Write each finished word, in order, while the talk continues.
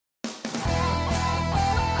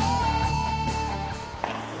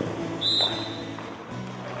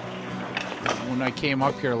when I came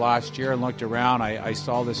up here last year and looked around, I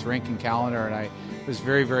saw this rink in Callander, and I was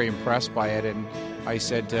very, very impressed by it. And I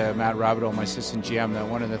said to Matt Rabideau, my assistant GM, that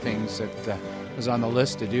one of the things that was on the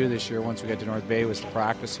list to do this year once we got to North Bay was to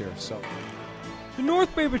practice here. So the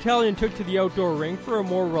North Bay Battalion took to the outdoor rink for a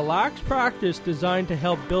more relaxed practice designed to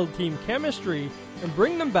help build team chemistry and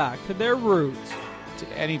bring them back to their roots.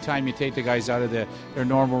 Anytime you take the guys out of their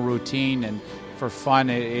normal routine and for fun,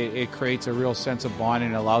 it creates a real sense of bonding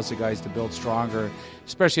and allows the guys to build stronger.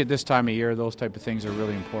 Especially at this time of year, those type of things are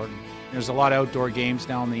really important. There's a lot of outdoor games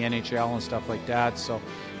now in the NHL and stuff like that, so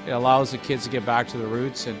it allows the kids to get back to the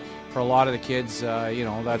roots. And for a lot of the kids,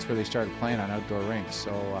 that's where they started playing, on outdoor rinks.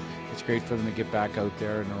 So it's great for them to get back out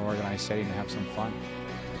there in an organized setting and have some fun.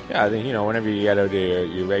 Yeah, I think whenever you get out of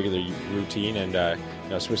your regular routine and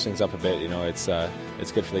switch things up a bit,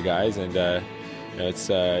 it's good for the guys, and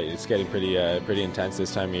it's getting pretty intense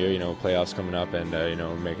this time of year. Playoffs coming up, and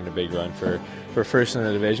making a big run for first in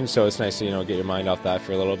the division. So it's nice to get your mind off that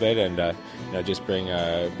for a little bit, and just bring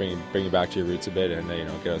you back to your roots a bit, and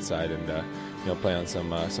get outside and play on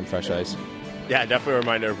some fresh ice. Yeah, definitely a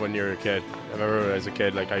reminder of when you were a kid. I remember as a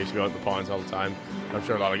kid, I used to go out in the ponds all the time. I'm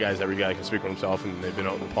sure a lot of guys, every guy can speak for himself, and they've been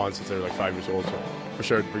out in the pond since they were 5 years old. So for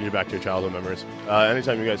sure, bring you back to your childhood memories.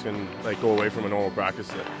 Anytime you guys can go away from a normal practice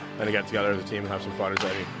and get together as a team and have some fun, is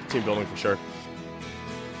any team building for sure.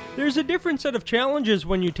 There's a different set of challenges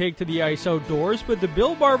when you take to the ice outdoors, but the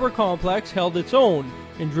Bill Barber Complex held its own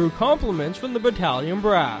and drew compliments from the battalion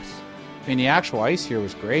brass. The actual ice here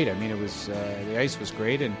was great. It was the ice was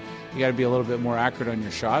great, and you got to be a little bit more accurate on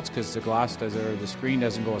your shots because the screen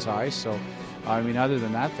doesn't go as high. So, other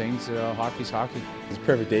than that, hockey's hockey. It's a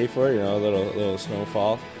perfect day for it. A little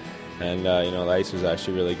snowfall, and the ice was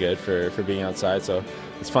actually really good for being outside. So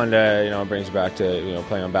it's fun to it brings you back to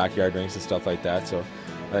playing on backyard rinks and stuff like that. So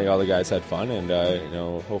I think all the guys had fun, and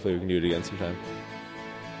hopefully we can do it again sometime.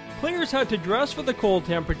 Players had to dress for the cold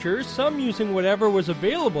temperatures, some using whatever was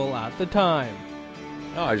available at the time.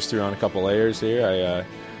 I just threw on a couple layers here.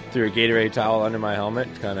 I threw a Gatorade towel under my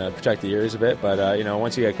helmet to kind of protect the ears a bit. But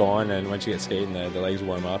once you get going and once you get skating, the legs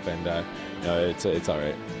warm up, and it's all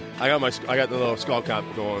right. I got the little skull cap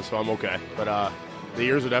going, so I'm okay. But the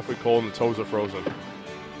ears are definitely cold and the toes are frozen.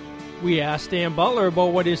 We asked Dan Butler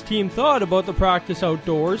about what his team thought about the practice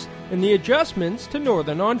outdoors and the adjustments to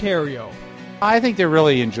Northern Ontario. I think they're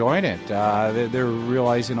really enjoying it. They're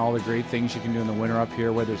realizing all the great things you can do in the winter up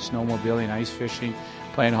here, whether it's snowmobiling, ice fishing,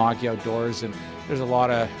 playing hockey outdoors, and there's a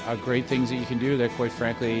lot of great things that you can do that, quite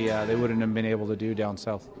frankly, they wouldn't have been able to do down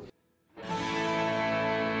south.